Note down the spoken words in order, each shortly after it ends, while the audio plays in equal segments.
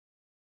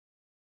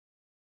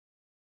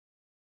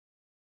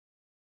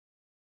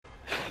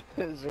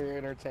Is your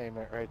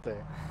entertainment right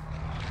there.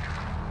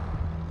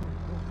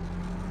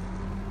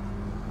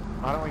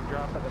 Why don't we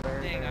drop at the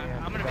very Dang, end?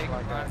 I'm gonna make a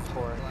like run that for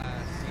for the it.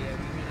 glass. Yeah, we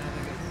can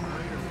either go front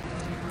or we can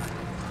team right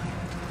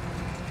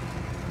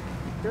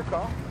on Your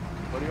call.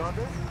 What do you want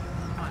to do?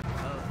 front.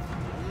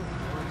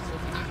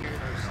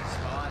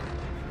 Spot.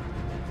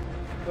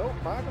 Nope,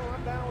 Michael,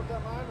 I'm down with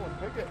that line one.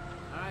 Pick it.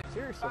 Alright.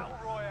 Seriously. Battle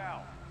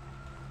Royale.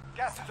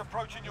 Gas is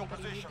approaching your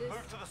position.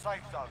 Move to the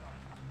safe zone.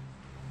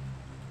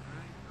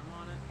 Alright, I'm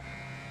on it.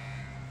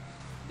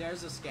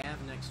 There's a scav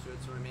next to it,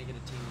 so we may get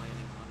a team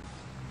landing on it.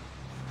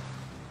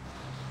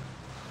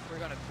 We're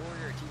gonna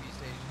border a TV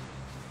station.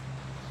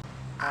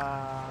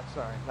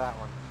 Sorry, that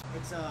one.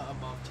 It's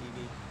above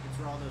TV. It's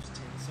where all those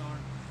tents are.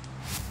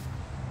 It's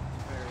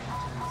very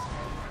intense.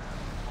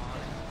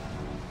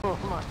 Oh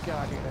my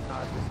god, you did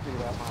not just do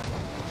that,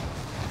 Michael.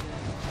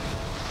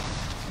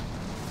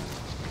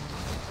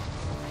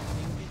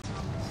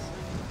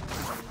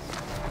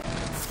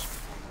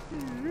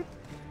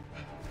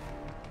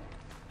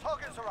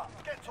 Targets are up.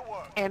 Get to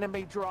work.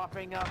 Enemy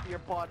dropping up your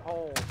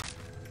butthole.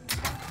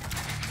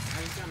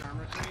 I just got an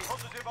armor crate.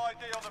 Positive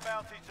ID on the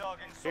bounty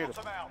target. Sort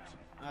them out.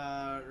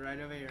 Right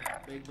over here.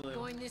 Big blue.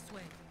 Going this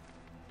way.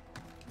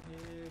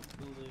 Big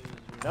blue.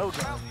 No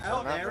drone.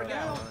 Oh, there we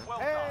go. Well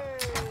Hey,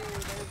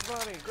 there's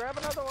money. Grab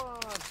another one.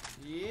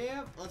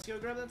 Yep, let's go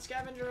grab that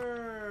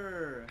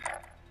scavenger.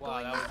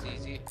 Wow, that was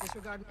easy.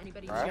 Disregard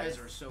anybody. These guys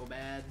are so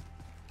bad.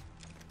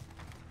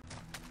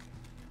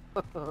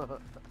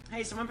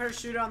 Hey, someone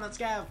parachute on that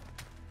scav.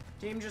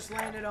 Team just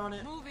landed on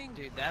it. Moving.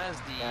 Dude, that is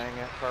the. Dang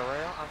it, for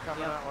real? I'm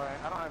coming that way.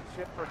 I don't have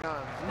shit for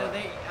guns. No,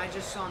 I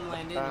just saw him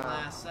land in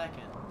last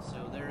second.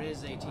 So there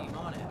is a team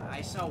on it.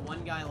 I saw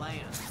one guy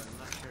land, but I'm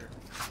not sure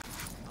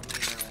how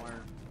many there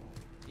were.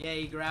 Yeah,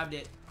 he grabbed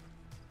it.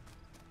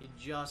 He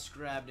just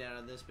grabbed it out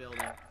of this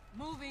building.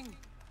 Moving.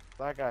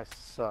 That guy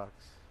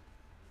sucks.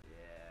 Yeah,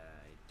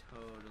 he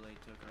totally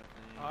took our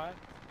thing. Alright.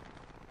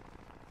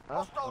 Huh?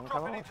 Hostile I'm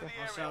coming dropping with into you.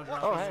 the Hostile area.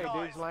 dropping. Oh, Watch the hey,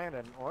 skies. dude's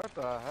landing. What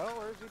the hell?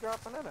 Where's he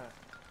dropping in at?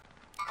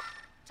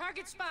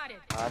 Target spotted.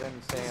 I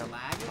didn't see him.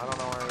 Lagging? I don't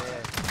know where he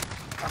is.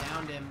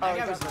 Downed him. Oh, That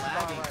he's guy was up on the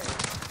far lagging.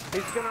 right.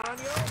 He's gonna run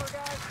you over,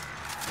 guys.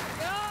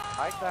 No.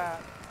 Like that.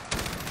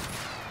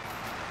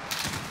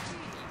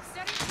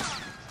 Setting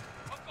charge.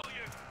 I've got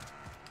you.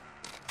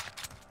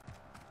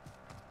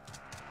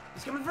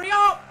 He's coming for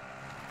you!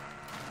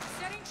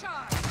 Setting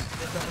charge.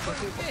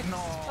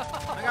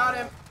 I got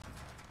him.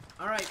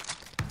 Alright.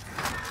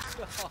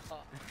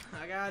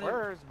 I got him.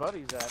 Where's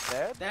buddies at,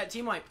 Dad? That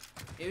team wipe.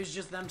 It was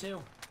just them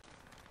two.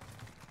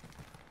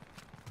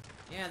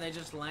 Yeah, they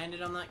just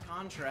landed on that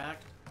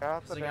contract.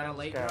 Got the They got a damn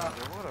late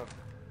scavenger. drop. What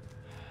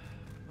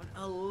What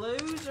a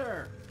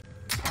loser.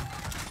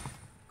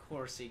 Of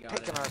course he got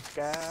Taking it. our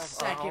scav.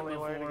 Second Our only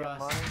way to before get us.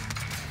 money.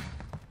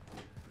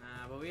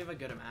 Nah, but we have a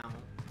good amount.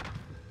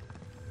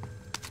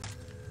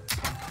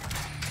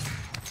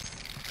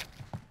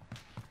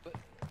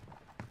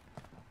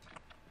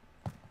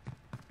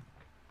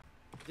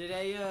 Did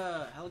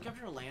a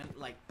helicopter land,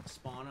 like,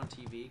 spawn on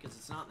TV? Because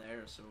it's not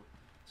there, so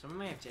someone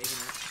may have taken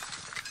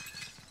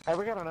it. Hey,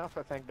 we got enough,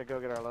 I think, to go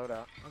get our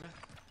loadout. Okay.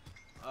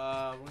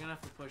 We're gonna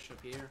have to push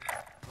up here,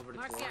 over to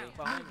Mark Corey. out.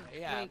 Behind me.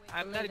 Yeah, Wait,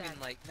 I'm below not even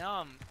that. like,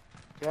 now I'm.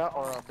 Yeah,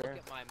 or up Look there.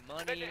 at my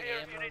money,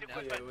 ammo,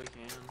 nothing. Yeah, we can.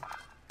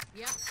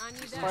 Yeah, I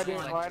need Why that. do you,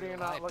 Like why do you your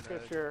not life look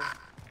mode. at your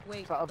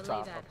Wait, up below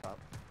top, that. up top?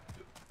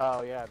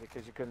 Oh yeah,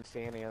 because you couldn't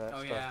see any of that Oh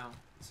stuff. yeah.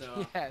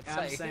 So Yeah, it's I'm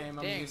like, saying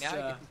I'm dang, used now I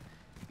to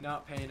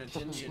not paying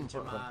attention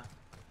to my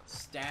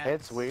stats.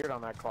 It's weird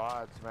on that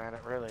quads, man.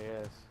 It really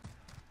is.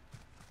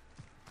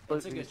 Loot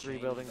It's a good these three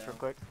change, buildings though. real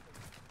quick.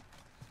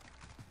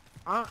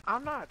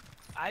 I'm not.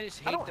 I just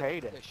hate I don't the,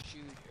 hate it. the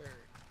shoot.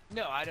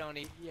 No, I don't.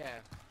 Yeah.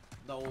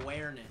 The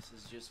awareness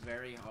is just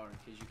very hard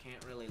because you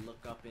can't really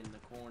look up in the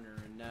corner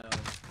and know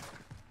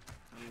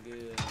I'm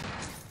good.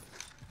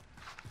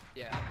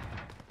 Yeah.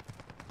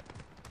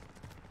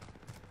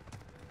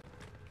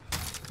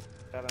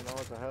 Gotta know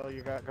what the hell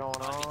you got going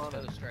I'm on. on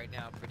toast right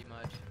now, pretty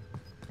much.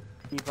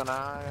 Keep an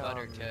eye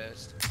Butter on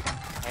toast.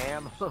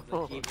 ammo.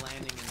 So they keep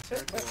landing in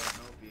circle and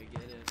hope you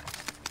get it.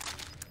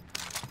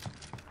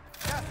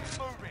 Gas is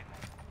moving.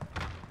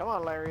 Come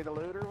on, Larry the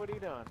looter. What are you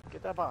doing?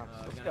 Get that box.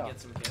 Let's Gonna go. get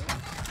some kills.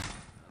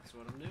 That's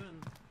what I'm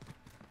doing.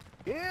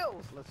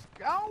 Kills. Let's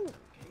go.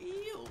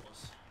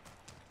 Kills.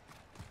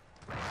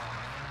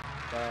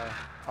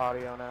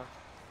 Audio now.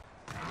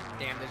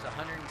 Damn, there's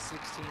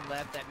 116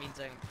 left. That means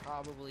I can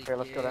probably Here,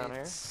 let's go down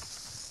here.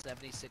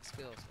 76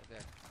 kills.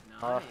 Okay.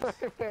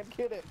 Nice. Man,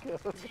 get it. Go.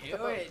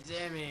 Do it,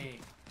 Jimmy.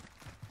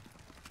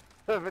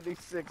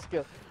 76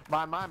 kills.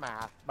 By my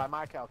math, by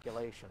my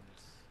calculations.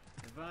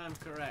 If I'm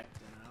correct,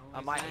 and I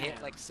always might am,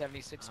 hit like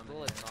 76 I'm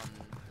bullets in. on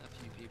a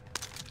few people.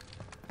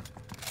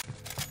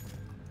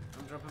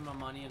 I'm dropping my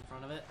money in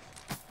front of it.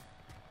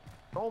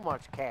 So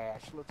much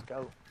cash. Let's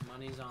go.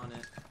 Money's on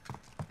it.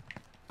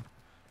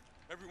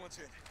 Everyone's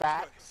in.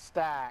 Fat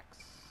stacks.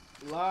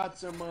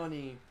 Lots of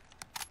money.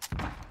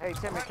 Hey,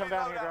 Timmy, come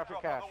down here, drop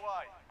your cash.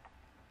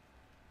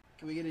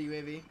 Can we get a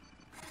UAV?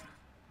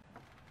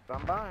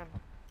 I'm buying.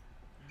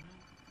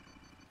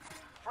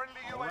 Friendly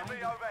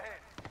UAV overhead.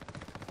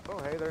 Oh,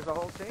 hey, there's a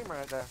whole team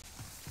right there.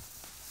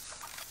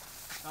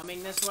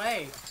 Coming this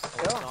way.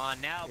 Hold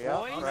on now, Yep,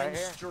 boys. Coming right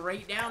here.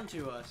 straight down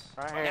to us.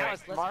 Right here. Now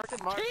it's Mark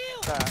let's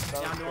that.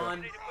 Down Those to two.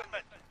 one.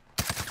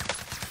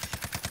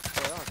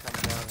 They're all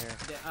coming down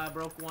here.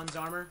 Broke one's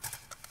armor.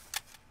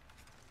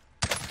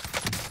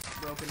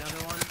 Broke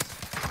another one.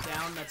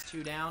 Down, that's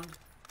 2 down.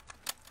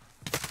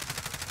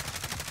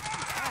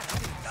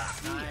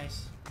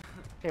 Nice.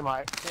 Hey,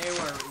 Mike. They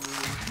were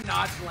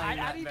not playing I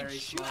that didn't even very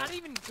shoot. slow. I didn't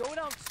even go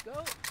down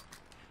scope.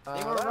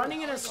 They were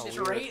running in a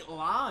straight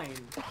line.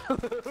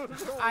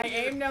 I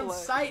aimed down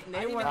sight and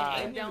they weren't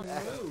aimed down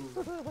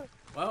move.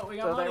 Well, we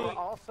got So money. they were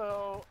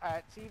also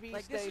at TV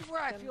Like, station. this is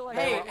where I feel like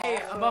Hey, I'm hey,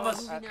 also above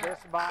us. At this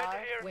buy.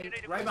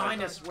 Wait, Right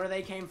behind us, where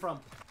they came from.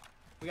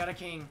 We got a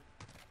king.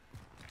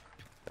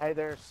 Hey,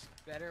 there's.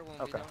 better when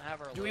we Okay. don't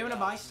have our. Do we wanna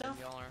buy loadouts and stuff?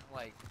 Y'all aren't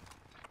like.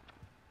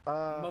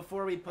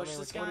 Before we push I mean,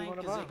 this what do guy, you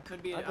wanna because buy? it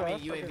could be, Okay, I mean,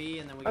 let's look UAV,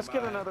 and then we Let's can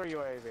get buy. another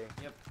UAV.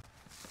 Yep.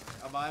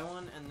 I'll buy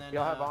one, and then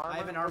Y'all have I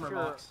have an armor?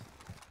 armor What's box.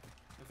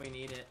 If we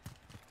need it.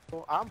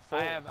 Well, I'm full.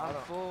 I'm I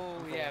don't- full.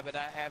 I'm Yeah, full. but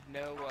I have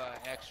no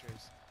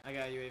extras. I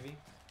got a UAV.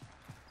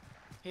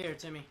 Here,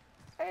 Timmy.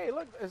 Hey,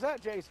 look, is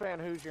that Jace Van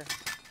Hoosier?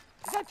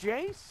 Is that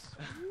Jace?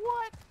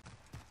 What?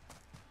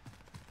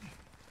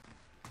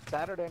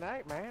 Saturday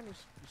night, man. You're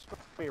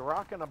supposed to be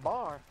rocking a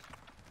bar.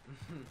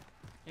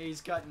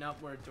 He's cutting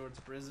upward towards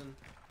prison.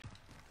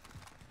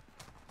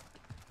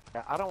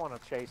 Yeah, I don't want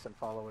to chase and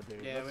follow a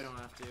dude. Yeah, we don't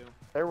have to.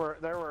 There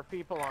were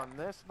people on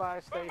this buy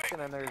station,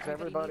 and there's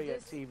everybody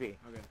at TV.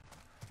 Okay.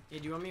 Hey,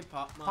 do you want me to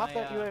pop my Pop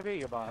that UAV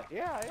you bought.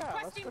 Yeah,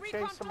 let's go Requesting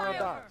chase some recon red flyover.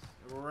 dots.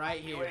 right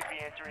here?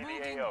 entering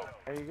Moving. AO.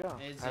 There you go.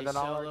 It's And a then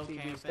all our solo TV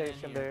camping in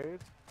station here.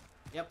 dudes.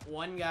 Yep,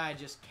 one guy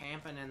just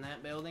camping in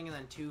that building, and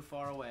then 2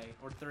 far away,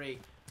 or 3.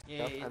 Yeah,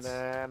 Yep, and it's.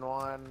 then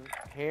one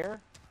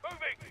here.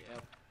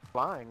 Yep,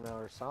 Flying though,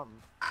 or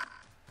something.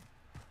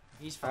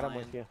 he's Right, flying. I'm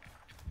with you.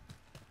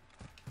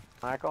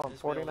 Michael, I'm This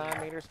 49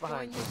 building. meters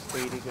behind you. Join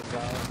Speedy, good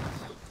job.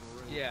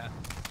 Yeah.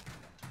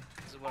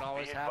 This is what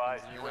always Be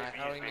happens. advised, You're like,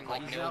 I don't even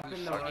like He's know up who's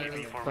in the fucking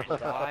roof. people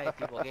die,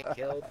 people get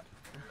killed.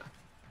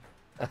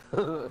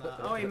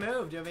 Oh, he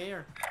moved over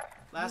here.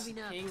 Last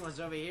Moving up. king was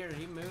over here.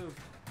 He moved.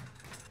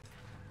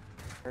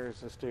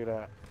 Where's this dude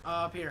at?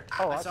 Up here.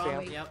 Oh, I I saw see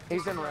him. him. Yep.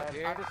 He's in red.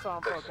 I just saw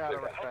him poke out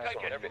of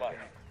respect.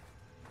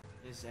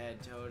 His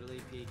head totally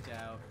peeked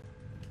out.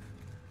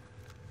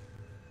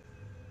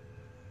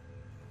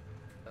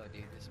 Oh,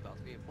 dude, this is about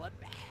to be a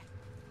bloodbath.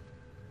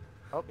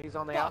 Oh, he's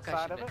on the Fuck, I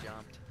outside of shouldn't it. have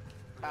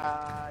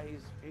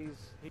jumped. He's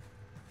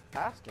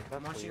asking.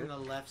 I'm That's watching weird. the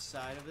left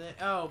side of it.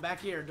 Oh, back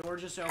here. Door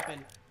just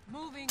opened.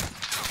 Moving. Team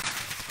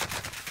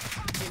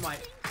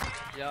white.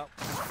 Yep.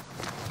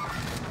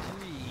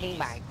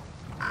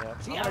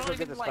 Yep. See, I'm I gonna don't go get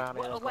even this like,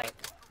 bounty real like, quick.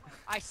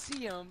 I see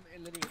him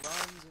and then he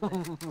runs.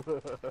 And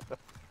then,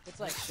 it's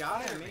like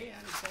Shot at Spider-Man. me. I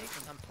didn't take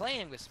him. I'm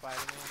playing with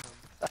Spider-Man.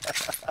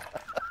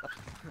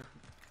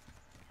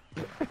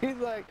 He's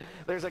like,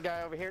 there's a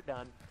guy over here.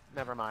 Done.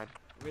 Never mind.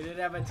 We did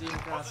have a team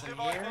crossing Positive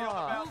here. idea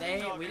on the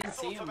bounty We didn't target.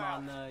 see Sort him them out.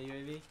 on the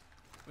UAV.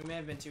 We may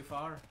have been too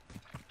far.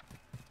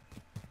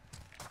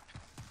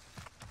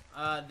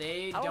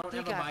 They I don't don't have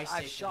think a buy I've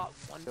station. shot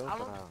one. Still I don't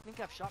come out. think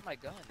I've shot my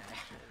gun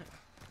actually.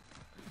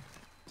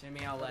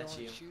 Timmy, I'll I let don't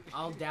you. shoot-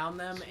 I'll down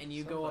them shoot and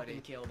you go up somebody.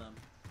 and kill them.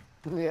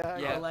 Yeah.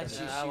 Yeah, I'll let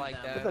you I shoot like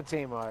them. Get that. the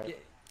team right.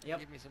 Yep.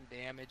 Give me some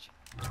damage.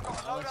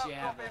 I'll let you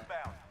have Loadout drop that.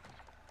 inbound.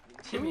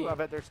 Timmy. Ooh, I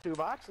bet there's 2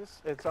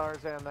 boxes. It's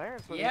ours and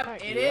theirs. What do you Yep,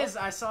 think? it Yep. is.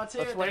 I saw two.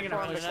 Let's They're wait gonna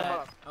for 'em push to come that.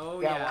 up.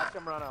 Oh Yeah, yeah. watch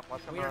them run up.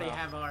 Watch them We run already up.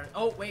 have our.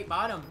 Oh wait,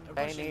 bottom. They're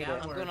They pushing need it. I'm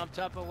downward. going up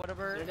top or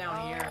whatever. They're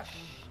down here.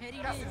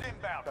 Heading Gas is in.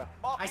 inbound. Okay.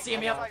 I see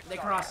him. Yep, they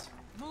crossed.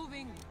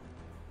 Moving.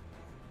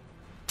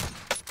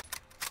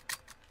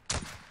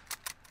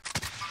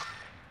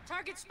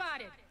 Target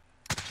spotted.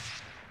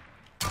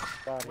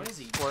 God, What he's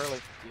is he Swirly.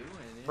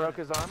 doing? Broke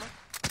his armor.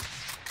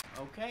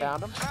 Okay.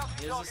 Found him.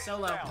 Here's a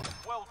solo.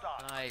 Well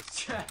done.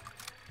 Nice. Grab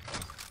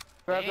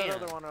that Damn.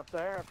 other one up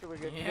there after we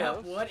get Yeah,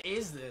 close. what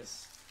is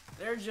this?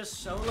 There are just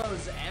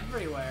solos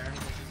everywhere.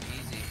 This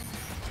is easy.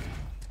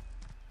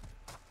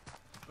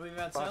 We've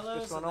got Box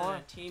solos this and one then on.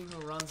 a team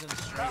who runs in a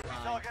straight Bounty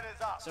line. target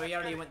is up. So he Let's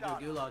already get went it to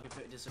done. Gulag if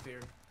it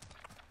disappeared.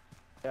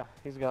 Yeah,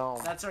 he's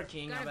gone. That's our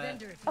king, Got I a bet.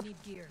 vendor if you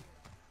need gear.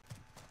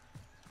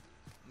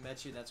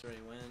 Bet you that's where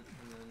he went.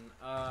 And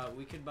then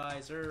we could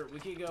buy we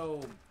could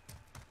go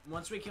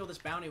once we kill this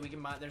bounty we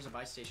can buy there's a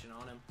buy station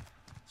on him.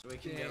 So we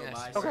can go Yeah,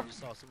 buy I some. just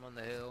saw someone on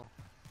the hill.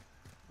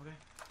 Okay.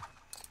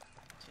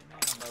 Timmy,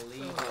 I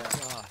believe Oh,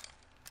 ya. God.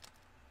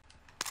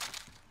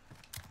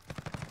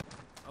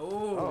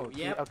 Oh,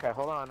 gee, yep. Okay,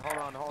 hold on. Yeah,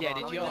 on. did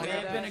I'm you all gonna May hear get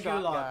have that? been a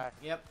shot gulag. guy.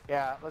 Yep.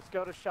 Yeah, let's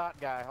go to shot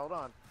guy. Hold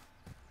on.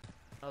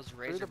 That was the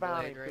razor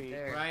bounty blade right feed.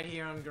 there. Right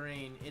here on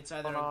green. It's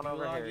either Hold a on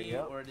over here, gulagi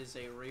yep. or it is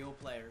a real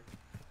player.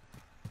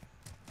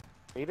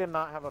 He did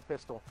not have a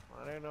pistol.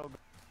 I didn't know.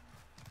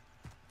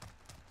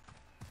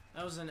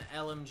 That was an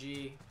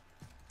LMG.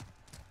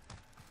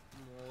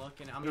 I'm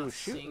looking. I'm He not was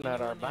shooting seeing at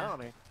our anyone here.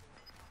 bounty.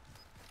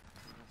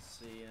 Not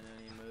seeing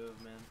any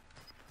movement.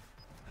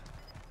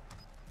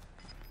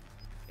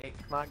 It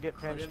Not get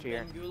could have pinched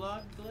here. been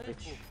gulag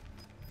glitch.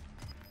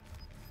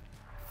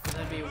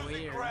 That'd be Losing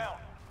weird. ground.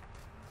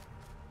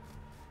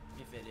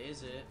 If it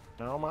is it.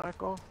 No,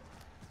 Michael.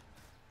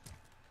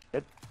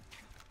 It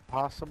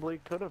possibly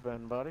could have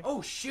been, buddy.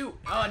 Oh shoot!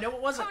 Oh no,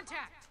 it wasn't.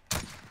 Contact.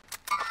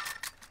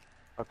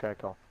 Okay,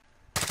 cool.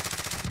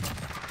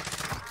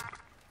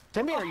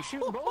 Timmy, are you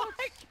shooting bullets?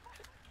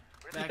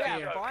 Back Yeah,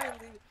 here. finally.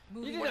 You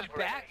Moving did a out.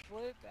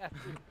 backflip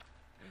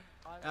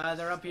after.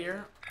 They're up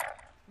here.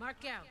 Mark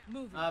out.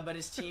 Moving. But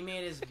his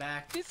teammate is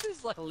back. This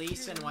is like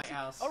Police in White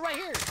House. Oh, right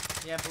here.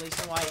 Yeah,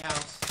 police in White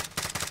House.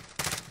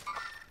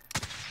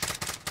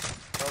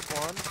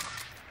 Broke one.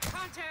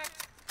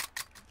 Contact.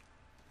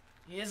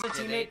 He has a they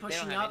teammate don't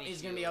pushing have up. any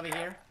He's gonna be shield. over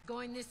here.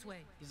 Going this way.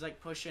 He's like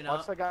pushing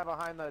What's up. the guy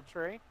behind the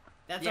tree?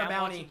 That's Yeah, our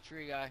I'm watching bounty. the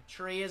tree guy.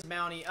 Tree is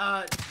bounty.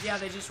 Yeah,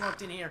 they just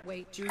walked in here.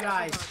 Wait. Two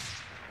guys. disregard.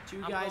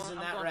 Two guys in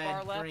I'm that going red,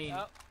 far left. green.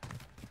 Oh,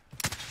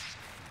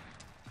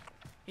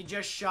 He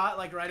just shot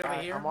like right over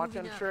Alright, here. I'm watching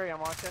Moving up. tree. I'm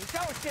watching.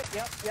 Oh shit!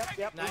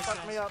 Yep. Nice, he fucked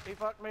nice. me up. He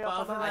fucked me up. Both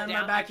on the of them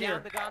right. are back I here.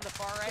 downed the guy on the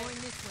far right. Going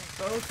this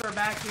way. Both are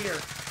back here.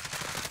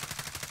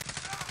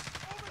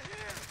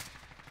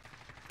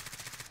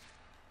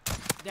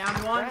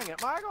 Downed one. Dang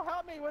it, Michael,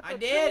 help me with the I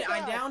did. tree I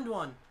guy. downed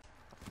one.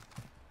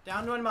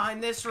 Downed one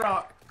behind this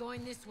rock.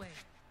 Going this way.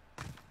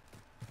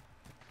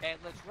 Hey,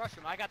 let's rush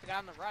him. I got the guy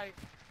on the right.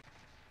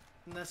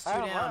 And that's two I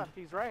don't down. left.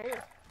 He's right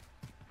here.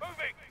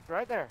 Moving. He's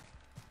right there.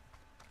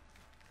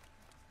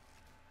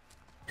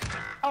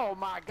 Oh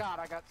my God!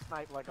 I got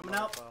sniped like Coming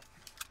a up.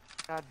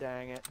 motherfucker. God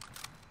dang it!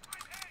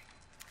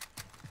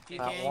 If you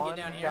That can one get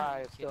down here.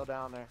 guy is still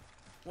down there.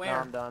 No, Where?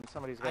 I'm done.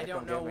 Somebody's got I to don't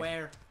come know get me.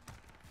 where.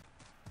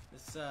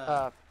 This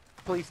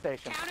Police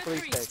station. Count of Police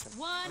three. station.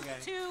 1, Okay.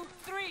 2,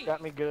 3.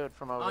 Got me good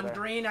from over on there.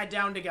 green, I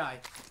downed a guy.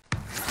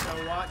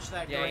 So watch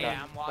that Yeah, green.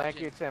 yeah, I'm watching.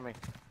 Thank you, Timmy.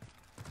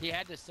 He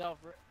had to self.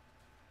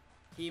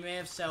 He may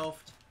have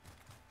selfed.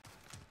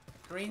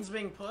 Green's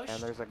being pushed.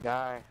 And there's a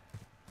guy.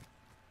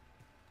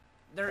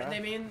 They Okay. may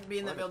be in What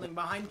that is building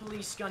behind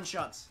police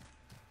gunshots.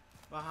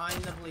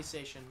 Behind the police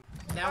station.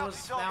 That was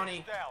targets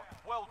bounty. down.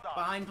 Well done.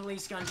 Behind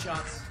police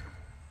gunshots.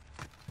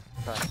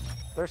 Okay.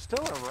 There's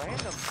still a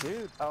random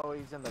dude. Oh,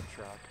 he's in the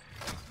truck.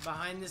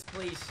 Behind this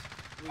police.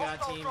 We got a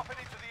Hostiles team. dropping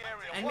into the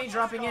area. Enemy Watch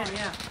dropping the in, skies.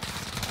 yeah.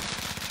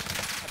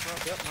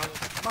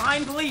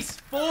 Behind police!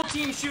 Full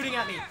team shooting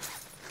at me!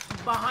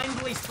 Behind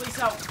police, police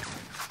out!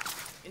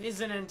 It is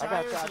an I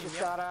entire got you. I team. just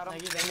Yep. shot at him.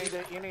 Thank you, thank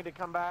you. You need to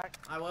come back.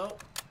 I will.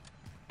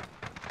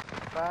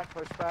 Back,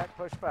 push back,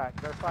 push back.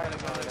 They're fighting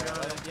Gotta over there.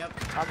 go, yep.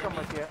 I'll come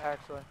Timmy. with you,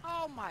 actually.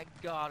 Oh my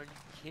God! Are you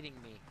kidding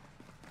me?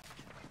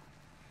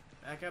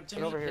 Back up, Get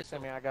Timmy. over here, Pistol.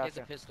 Timmy. I He got has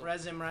you. a pistol.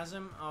 Res him.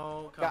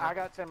 Oh, Yeah, I cover.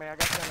 got Timmy. I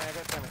got Timmy. I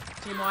got Timmy.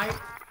 Team white.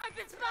 I've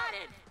been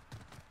spotted.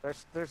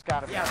 There's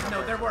gotta be. Yeah, no,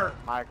 another there were.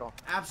 Michael.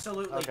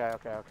 Absolutely. Okay.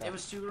 It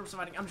was two groups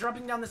fighting. I'm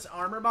dropping down this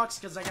armor box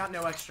because I got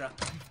no extra.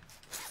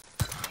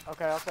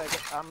 Okay, I'll take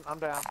it. I'm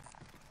down.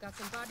 Got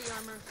some body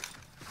armor.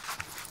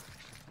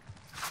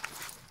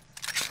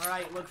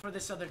 Alright, look for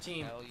this other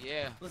team. Hell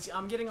yeah. Let's see,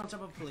 I'm getting on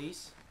top of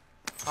police.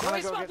 I'm gonna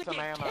Boys go about get to some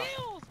ammo.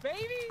 kills,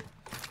 baby.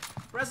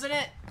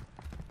 President!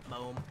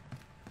 Boom.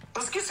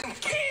 Let's get some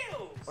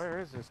kills! Where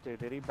is this dude?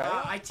 Did he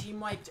bail? I team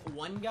wiped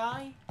one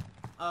guy,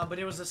 but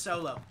it was a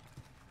solo.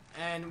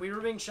 And we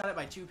were being shot at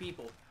by two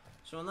people.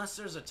 So unless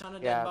there's a ton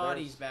of Yeah, dead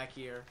bodies back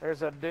here.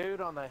 There's a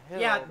dude on the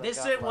hill. Yeah, that this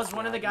got was left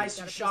one of the behind. guys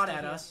who Got a shot pistol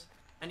at here. us.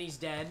 And he's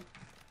dead.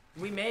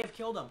 We may have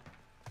killed him.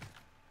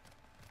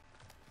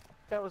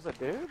 That was a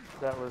dude?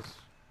 That was...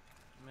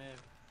 May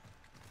have.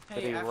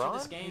 Did Hey, he after run?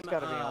 this game, He's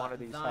gotta be in one of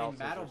these Thine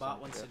houses or BattleBot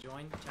some wants to shit.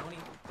 join. Tony,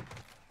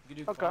 you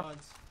can do Okay.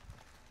 quads.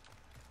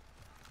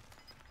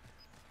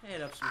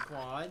 Hit up some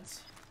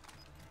quads.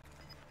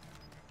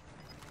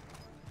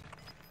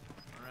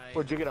 Alright.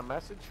 Would you get a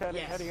message? How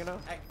Yes. do you know?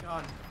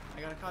 COD.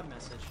 I got a COD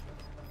message.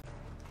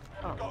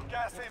 Oh. Got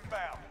gas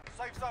inbound.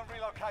 Safe zone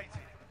relocated.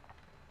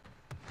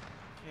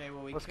 Okay,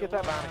 well we Let's killed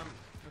get that one of bounty. them.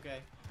 Okay.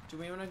 Do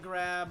we want to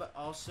grab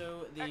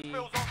also the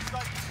Exfil's on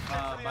station.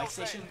 Head to the buy LZ.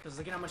 station? Because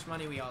look at how much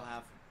money we all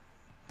have.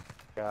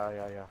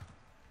 Yeah.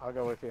 I'll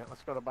go with you.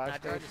 Let's go to buy Can I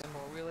drive station.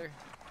 this four-wheeler?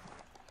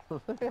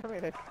 I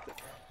mean,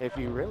 if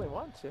you really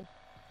want to.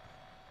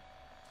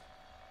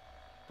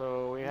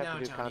 So we have No, to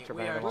do Tony, we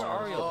contraband. are Where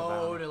are you?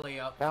 totally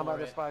up Down for by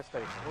the it. spy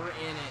station. We're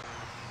in it.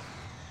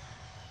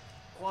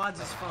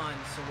 Quads is fun,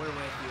 so we're with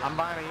you. I'm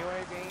buying a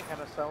UAV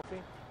and a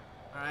selfie.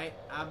 Alright,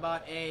 I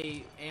bought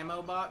a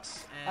ammo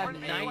box I and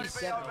have a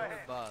 97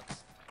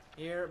 bucks.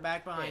 here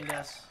back behind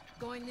us.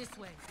 Going this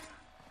way.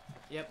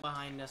 Yep,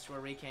 behind us where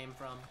we came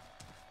from.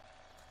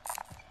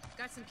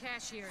 Got some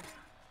cash here.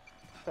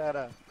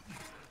 That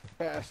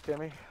cash,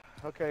 Timmy.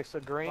 Okay, so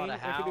green. We Bought a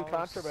can do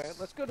house. contraband.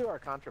 Let's go do our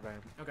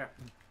contraband. Okay.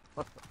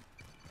 Let's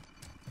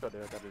go do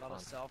it. That'd be Got fun.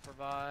 a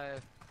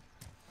self-revive.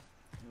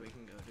 We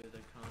can go do the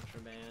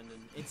contraband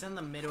and it's in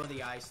the middle of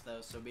the ice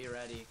though, so be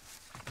ready.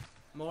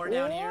 More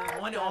down here.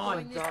 One That's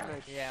on. the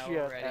dumbest Yeah, shit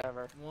we're ready.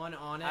 ever. One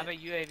on I have a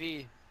it.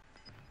 UAV.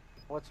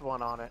 What's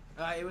one on it?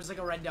 It was like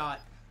a red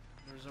dot.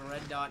 There was a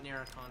red dot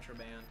near a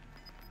contraband.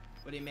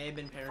 But he may have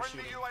been Friendly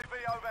parachuting.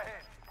 UAV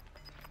overhead.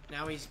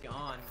 Now he's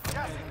gone.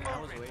 Gas Okay, is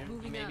that was moving. weird. He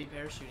Moving may be up.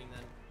 parachuting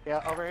then.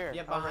 Yeah, over here.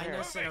 Yep, over behind here.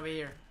 us and over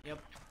here. Yep.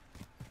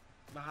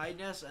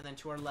 Behind us and then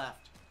to our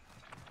left.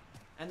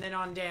 And then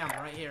on dam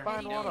right here.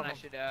 Find You know one when of I them.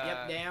 should,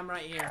 Yep, dam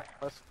right here.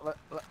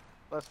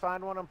 Let's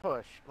find one and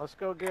push. Let's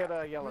go get a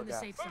We're yellow in the guy.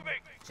 safe zone.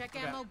 Check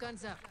Okay. ammo,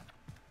 guns up.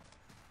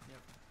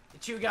 The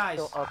two guys.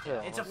 Still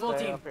uphill. It's a Let's full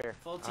stay team. up here.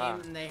 Full team,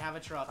 Alright. and they have a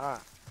truck.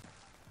 Alright.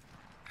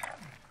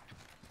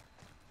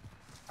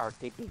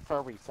 RTP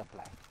for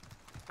resupply.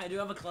 I do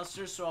have a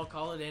cluster, so I'll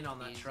call it in on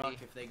that Easy. truck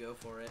if they go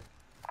for it.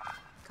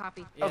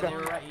 Copy. Yeah, Okay. they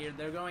were right here.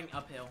 They're going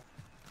uphill.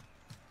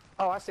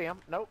 Oh, I see them.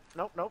 Nope,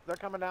 nope, nope. They're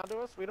coming down to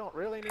us. We don't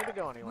really need to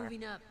go anywhere.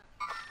 Moving up.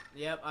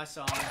 Yep, I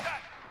saw them.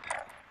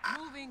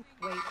 Moving.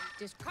 Wait.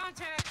 Just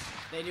contact.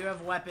 They do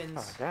have weapons.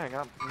 Oh, dang,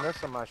 I'm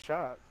missing my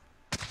shot.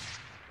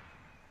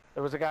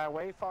 There was a guy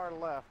way far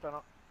left. And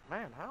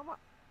man, how am I?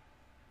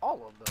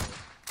 All of those.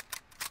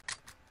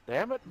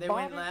 Damn it, They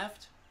Bobby. went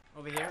left.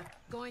 Over here.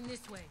 Going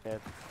this way. Yeah.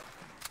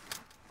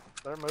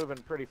 They're moving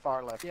pretty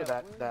far left Yeah,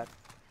 to that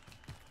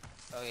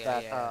Oh yeah,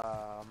 that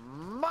yeah.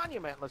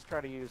 monument. Let's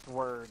try to use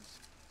words.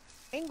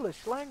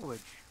 English language.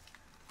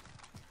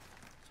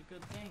 It's a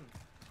good thing.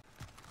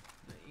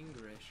 The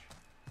English.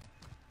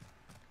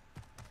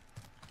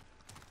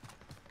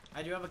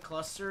 I do have a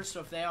cluster,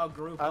 so if they all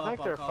group up, I think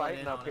I'll they're call it fighting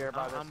in up on here it.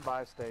 by this I'm-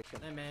 buy station.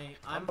 They may.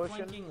 I'm I'm pushing.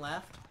 flanking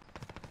left.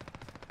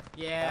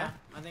 Yeah,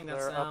 I think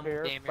that's They're them. up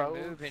here. Damn, you're Faux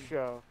moving.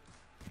 show.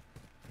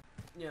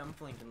 Yeah, I'm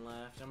flanking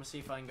left. I'm gonna see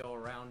if I can go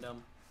around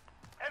them.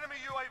 Enemy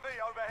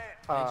UAV overhead.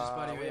 I just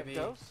bought a we have UAV.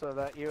 ghosts, so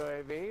that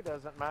UAV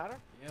doesn't matter.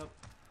 Yep.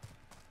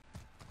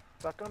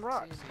 Stuck on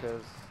rocks, easy.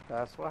 because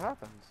that's what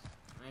happens.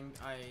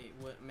 I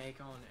would make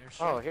on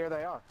airstrike. Oh, here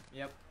they are.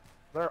 Yep.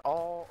 They're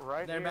all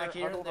right They're here. back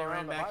here. huddled They ran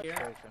around the back buy here.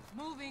 Station.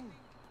 Moving.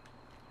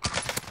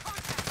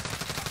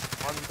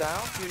 One's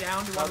down. Two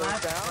down, one Others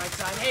left, down. right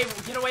side. Hey,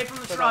 get away from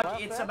the To the truck.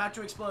 left It's there? about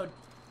to explode.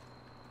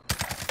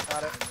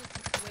 Got it.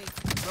 Wait.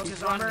 Broke He's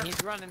his running. armor.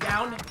 He's running.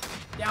 Down.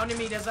 Down to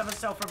me. Does have a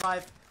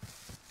self-revive.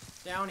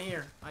 Down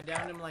here. I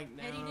downed him like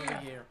down Heading over in.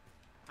 here.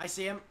 I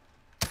see him.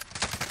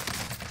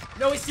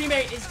 No, his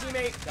teammate. His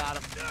teammate. Got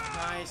him.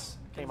 Nice.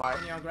 Team Can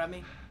Art. y'all grab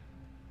me?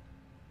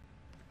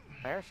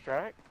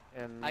 Airstrike.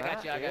 And I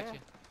got that, you. I yeah. got you.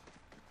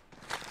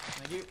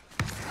 Thank you.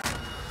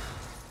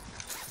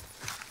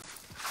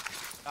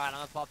 All right, I'm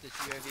gonna pop this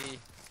UAV.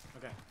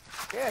 Okay.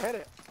 Yeah, hit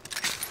it.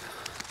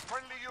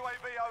 Friendly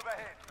UAV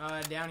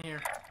overhead. Down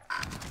here.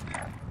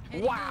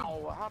 Heading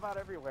Wow. How about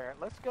everywhere?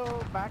 Let's go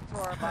back to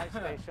our buy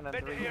station and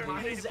Been three. here.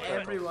 Why is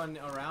everyone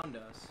around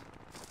us?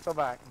 Go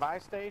back. Buy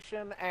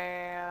station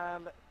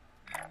and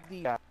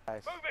the guys.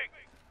 Moving.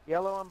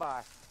 Yellow and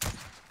buy.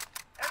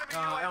 Enemy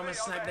I UAV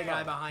almost sniped the guy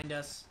overhead. behind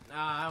us.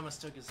 I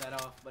almost took his head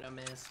off, but I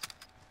missed.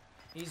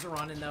 He's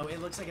running though.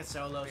 It looks like it's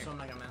solo, so I'm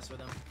not gonna mess with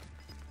him.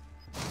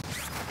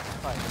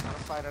 Fight. I'm gonna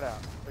fight it out.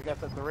 We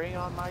got the three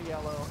on my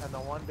yellow and the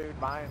one dude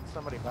buying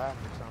somebody back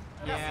or something.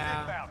 Gas is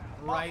Yeah, inbound.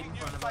 right Marking in new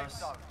front of safe us.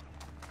 zone.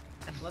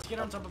 Let's get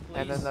on top of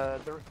And police.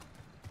 then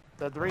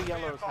the three Be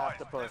yellows have advised,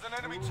 to push. there's an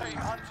enemy team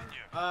hunting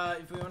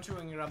you. If we want to, we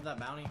can grab that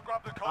bounty.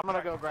 Grab the I'm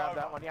gonna contract, go grab it's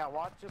that over. one.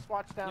 Yeah, just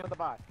watch down Yep. to the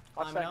buy. Watch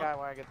Climbing that up. guy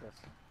while I get this.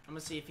 I'm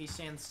gonna see if he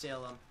stands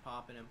still. I'm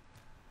popping him.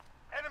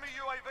 Enemy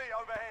UAV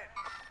overhead.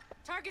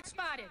 Target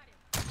spotted.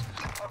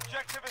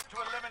 Objective is to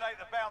eliminate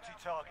the bounty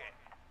target.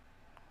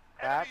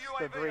 That's Enemy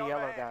the UAV three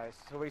yellow overhead. guys.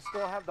 So we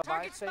still have the buy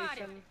Target spotted.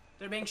 station.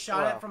 They're being shot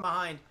Well. at from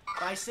behind.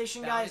 Buy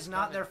station guy Bounty's is not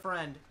coming. their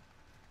friend.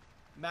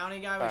 Bounty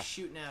guy was Okay.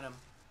 shooting at him.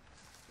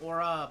 Or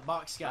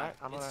box guy. Alright,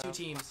 I'm It's gonna-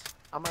 two teams.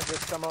 I'm gonna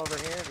just come over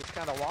here and just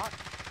kind of watch.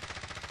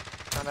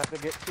 Don't have to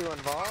get too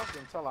involved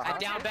until I I have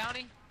down to.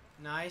 bounty.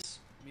 Nice.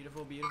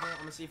 Beautiful, beautiful. I'm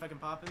gonna see if I can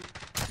pop him.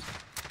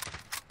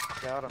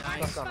 Got him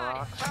Nice. stuck on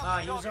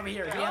rocks. He was over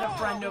here. He had a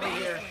friend over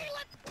here.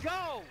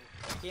 Go.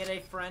 He had a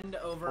friend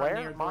over Where?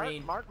 near Mark,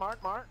 green. mark,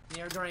 mark, mark.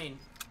 Near green.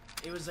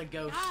 It was a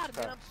ghost. God,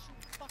 man, Okay. I'm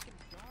so fucking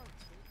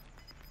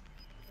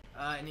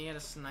dark. And he had a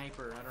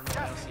sniper. I don't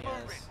know what else he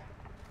has.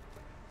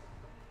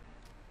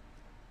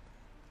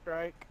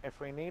 Strike if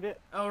we need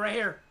it. Oh, right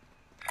here.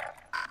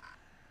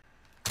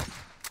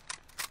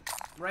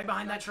 Right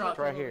behind that truck. It's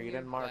right here. You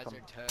didn't mark Guys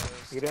him. are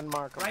toast. You didn't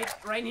mark him.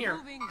 Right in here.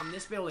 Moving. In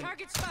this building.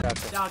 Target spotted.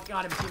 Gotcha. Doc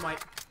got him. Team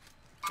white.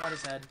 Got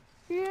his head.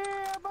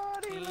 Yeah,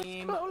 buddy. Let's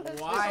Team go.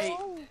 Let's white.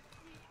 go.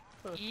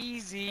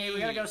 Easy. Hey, we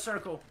gotta go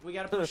circle. We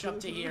gotta push up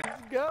to here.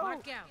 Let's go.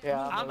 Mark out.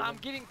 Yeah. I'm moving.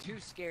 getting too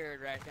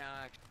scared right now.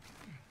 Actually.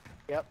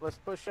 Yep. Let's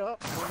push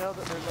up. We know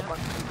that there's a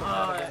bunch of people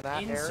kind of in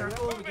that In area.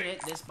 circle, we can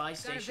hit this buy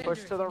station.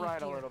 Push to the Left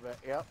right a here. little bit.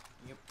 Yep.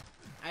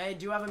 I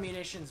do have a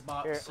munitions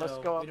box, Here, so let's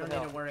go up we don't the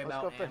need hill. to worry Let's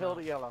about go up the hill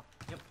ammo. to yellow.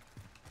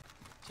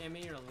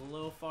 Timmy, you're a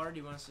little far. Do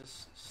you want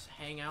us to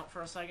hang out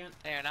for a second?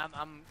 And I'm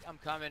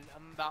coming.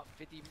 I'm about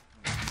 50.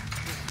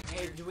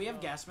 Hey, do we have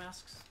gas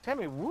masks?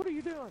 Timmy, what are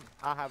you doing?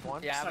 I have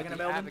one. Yeah, I Stuck have, in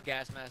a I have building? a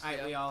gas mask. Alright,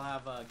 yeah. we all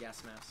have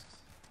gas masks.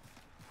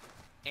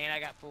 And I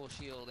got full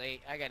shield.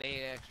 I got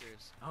 8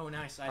 extras. Oh,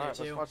 nice. I All right,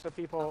 do let's too. watch the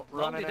people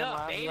Load running it in up,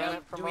 last baby.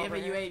 minute from Do we have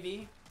over a here.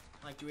 UAV?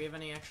 Like, do we have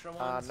any extra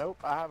ones? Nope,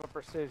 I have a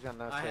precision.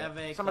 That's I it. have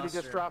a Somebody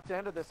cluster. just dropped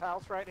into this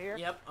house right here.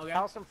 Yep, okay.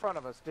 House in front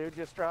of us, dude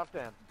just dropped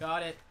in.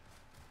 Got it.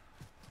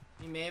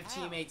 You may have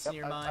teammates Yep,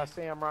 nearby. I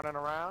see him running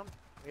around.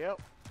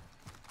 Yep.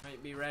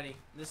 Alright, be ready.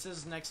 This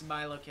is next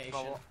buy location.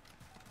 Oh.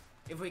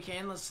 If we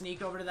can, let's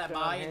sneak over to that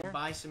Down buy here? and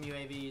buy some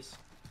UAVs.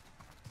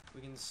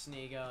 We can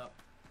sneak up.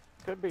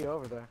 Could be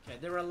over there. Okay,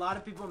 there were a lot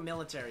of people in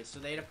military, so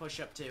they had to push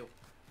up too.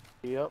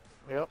 Yep.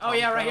 Yep. Oh,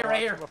 yeah, right kinda here, right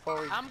here. watching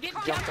before we I'm getting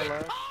jump the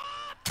jumped. ledge.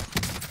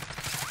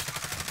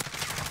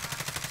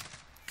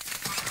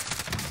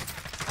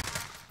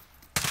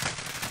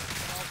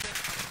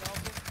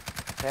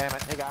 Damn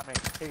it, he got me.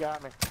 He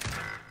got me.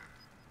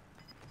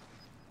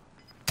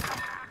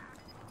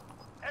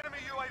 Enemy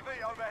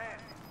UAV overhead.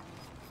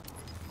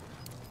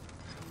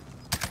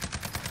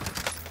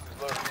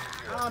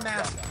 Oh,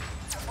 man.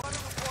 Final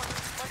deployment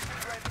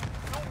is ready.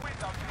 Your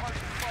window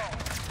closes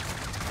fast.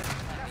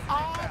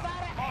 Oh,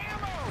 that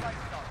ammo!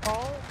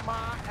 Oh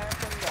my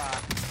effing god.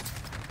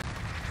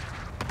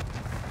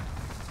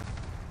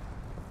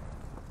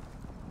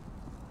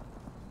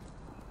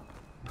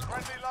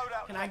 Friendly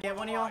loadout. Can I get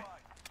one of y'all?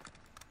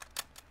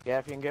 Yeah,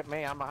 if you can get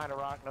me, I'm behind a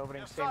rock. Nobody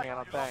can see me, I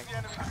don't think.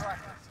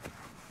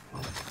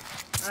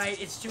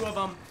 Alright, it's two of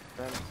them.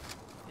 Then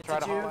It's try a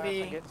to haul ass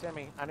 2v. and get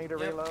Timmy. I need to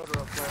Yep. reload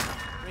real quick.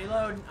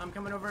 Reload. I'm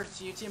coming over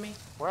to you, Timmy.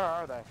 Where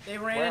are they? They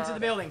ran Where into are the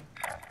they? building.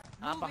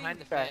 I'm behind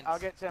the Okay, fence. I'll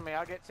get Timmy.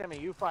 I'll get Timmy.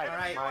 You fight,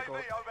 Alright. Michael.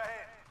 UAV overhead.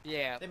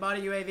 Yeah. They bought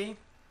a UAV.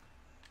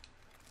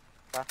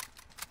 Huh?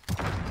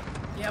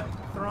 Yep,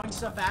 throwing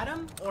stuff at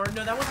him? Or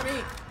no, that wasn't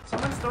me.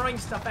 Someone's throwing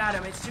stuff at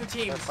him. It's two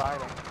They're teams.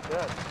 fighting. Good.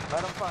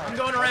 Let them fight. I'm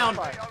going Let 'em around.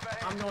 fight.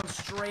 I'm going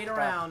straight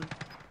around.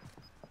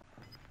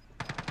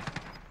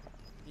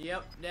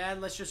 Yep,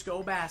 Dad, let's just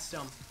go past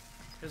them.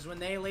 Because when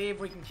they leave,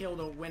 we can kill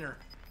the winner.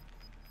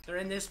 They're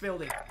in this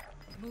building.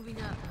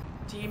 Moving up.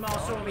 Team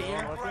also over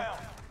here.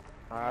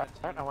 Alright,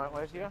 I went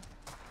with you.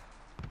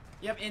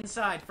 Yep,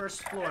 inside,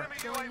 first floor. Enemy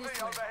Going this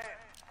UAV way. overhead.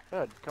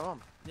 Good, come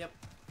on. Yep.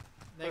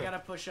 They gotta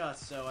push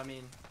us, so I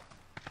mean.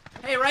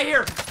 Hey, right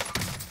here!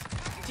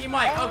 Team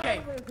white,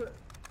 okay.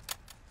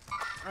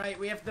 Alright,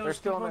 we have They're those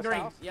still people in in this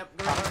green. house? Yep,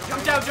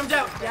 green. Jumped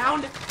out,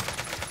 downed.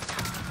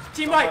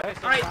 Team white,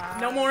 alright,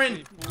 no more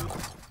in.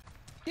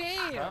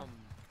 Damn.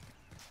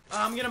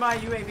 I'm gonna buy a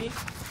UAV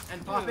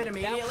and pop it Dude, that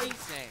was immediately.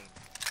 insane.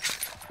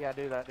 Yeah,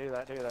 do that.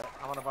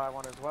 I want to buy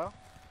one as well.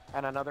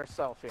 And another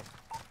selfie.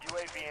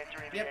 UAV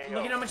entering the Yep, AO.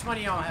 look at how much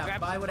money y'all have.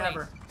 Grab Buy some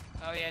whatever. plates.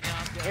 Oh yeah, no,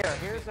 I'm good.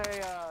 Here's a,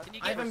 Can you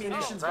I have a get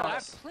munitions I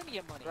box. have plenty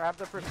of money. grab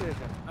the precision.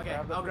 Okay,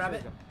 the I'll grab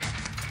it.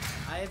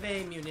 precision. I have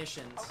a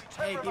munitions.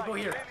 Hey, people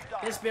here.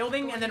 This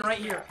building and then right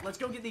here. Let's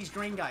go get these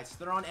green guys.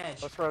 They're on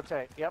edge. Let's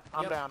rotate. Yep,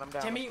 I'm Yep. down.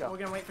 Timmy, Let's go. we're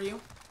gonna wait for you.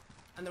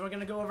 And then we're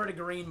gonna go over to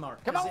green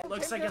mark. Come Because on, it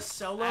looks Tim, like a Tim.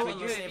 solo I'm a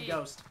unless they have UAV.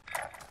 ghost.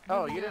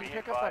 Oh, you didn't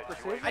pick up that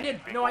precision? I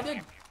did. No, I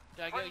did.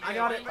 Do I go I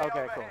got it.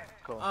 Okay,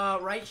 cool.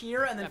 Right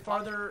here and then That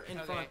farther in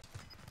Okay. front.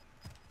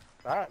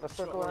 All right, let's That's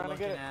what circle we're around and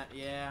looking get it. at.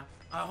 Yeah.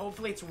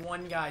 Hopefully it's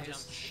one guy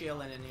just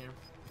chilling in here.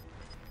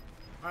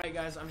 Alright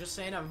guys, I'm just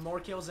saying I have more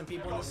kills than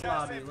people in this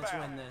lobby. Let's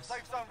win this.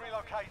 Safe zone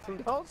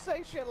relocated. Don't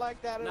say shit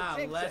like that. Nah,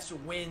 Jinx it. let's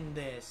win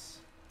this.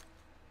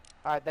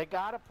 All right, they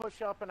gotta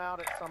push up and out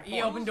at some point.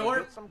 He opened so door.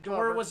 get some Door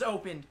cover. was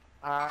opened.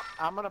 All right,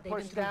 I'm gonna They've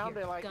push been through down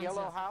here. to like Guns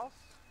yellow up. house.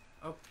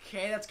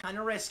 Okay, that's kind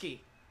of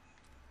risky.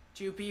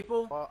 Two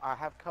people. Well, I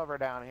have cover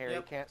down here. Yep.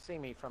 You can't see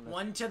me from this.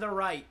 One to the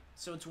right.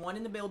 So it's one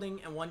in the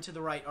building and one to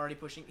the right already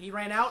pushing. He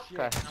ran out.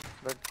 Okay.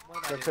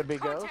 There could be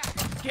ghosts.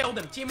 Killed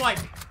him. Team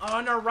white.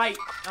 On our right.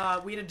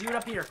 We had a dude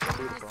up here.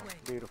 Beautiful. This way.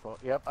 Beautiful.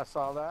 Yep, I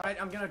saw that. Alright,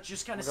 I'm gonna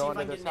just kind I'm of see if going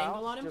I to can this get an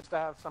angle house on him. just to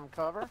have some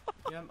cover.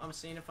 Yep, I'm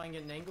seeing if I can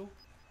get an angle.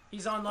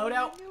 He's on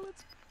loadout.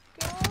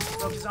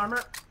 Broke his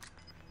armor.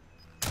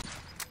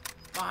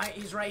 Behind,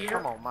 he's right here.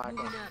 Come on, Michael.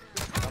 Moving up.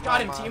 Come Got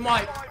on, him, Michael. team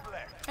white. 5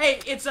 left. Hey,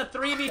 it's a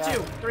 3v2. Yeah.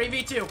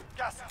 3v2.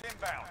 Gas is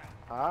inbound.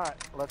 All right,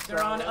 let's.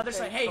 They're on the other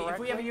side. Hey, if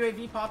we have a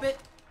UAV, pop it.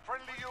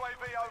 Friendly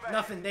UAV overhead.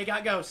 Nothing. They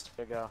got ghost.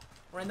 There you go.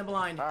 We're in the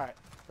blind. All right,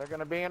 they're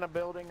gonna be in a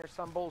building or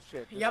some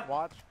bullshit. Just Yep.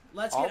 Watch.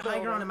 Let's All get high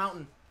ground on a buildings.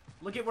 mountain.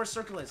 Look at where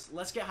circle is.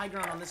 Let's get high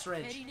ground on this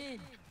ridge. Heading in.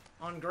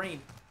 On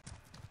green.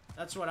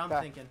 That's what I'm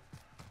Okay. thinking.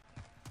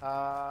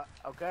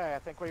 Okay, I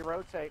think we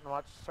rotate and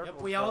watch circles.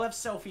 Yep, we all have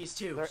selfies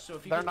too. They're, So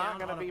if you they're get not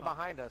down, gonna be auto-pop.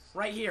 behind us.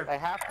 Right here. They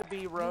have to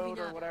be road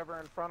Moving or up. whatever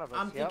in front of us.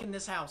 I'm Yep. thinking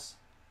this house.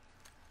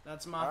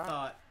 That's my Alright.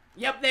 thought.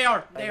 Yep, they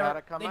are. They They gotta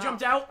are. come They out.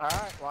 jumped out. All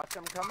right, watch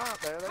them come out.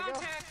 There they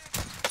go.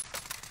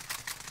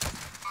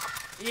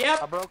 I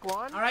Yep. broke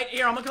one. All right,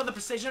 here I'm gonna call the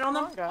precision on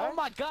them. Come on, guys. Oh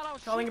my god, I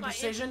was Calling shooting a my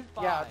precision?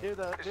 MP5. Yeah, do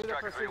the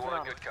precision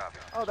on them.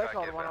 Oh, they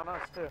called one on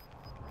us too.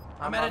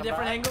 I'm at on a the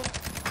different back. angle.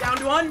 Down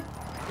to one.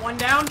 One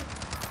down.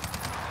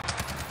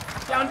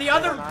 Down the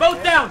other. not Both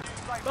hit. down.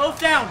 Both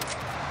down.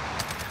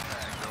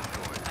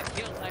 I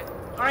killed I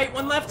All right,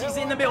 one left. He's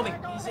in the building.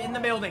 He's in the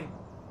building.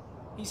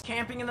 He's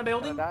camping in the Gonna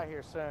building. die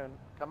here soon.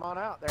 Come on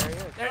out. There he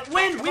is. There,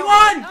 win. We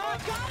won.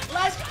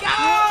 Let's go.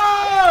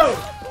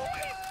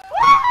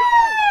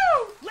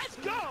 Woo! Let's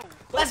go!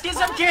 Let's get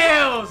some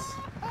kills.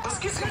 Let's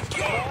get some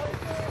kills.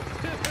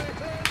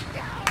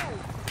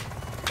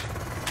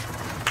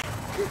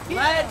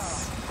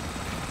 Let's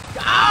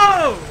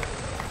go.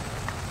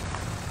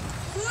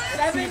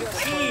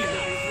 17.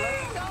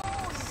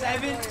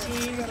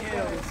 17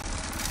 kills.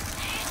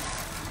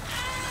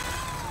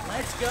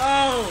 Let's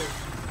go!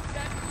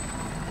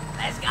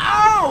 Let's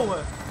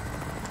go!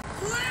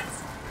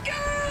 Let's go!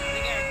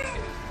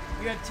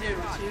 You got 2,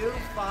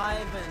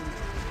 5,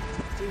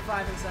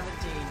 and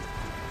 17.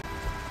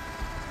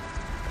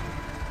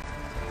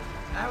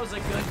 That was a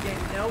good game.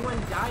 No one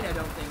died, I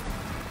don't think.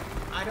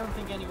 I don't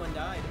think anyone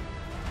died.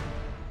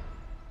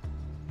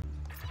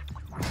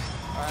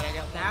 Alright, I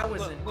got That one.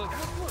 was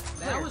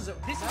that was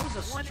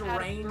a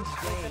strange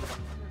game.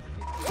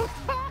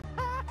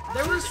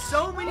 There were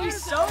so many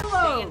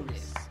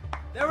solos.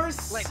 There were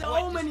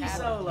so many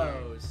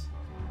solos.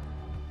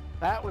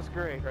 That was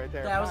great right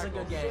there. That was a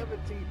Michael. good game.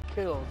 17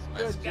 kills.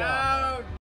 Let's Good job. go.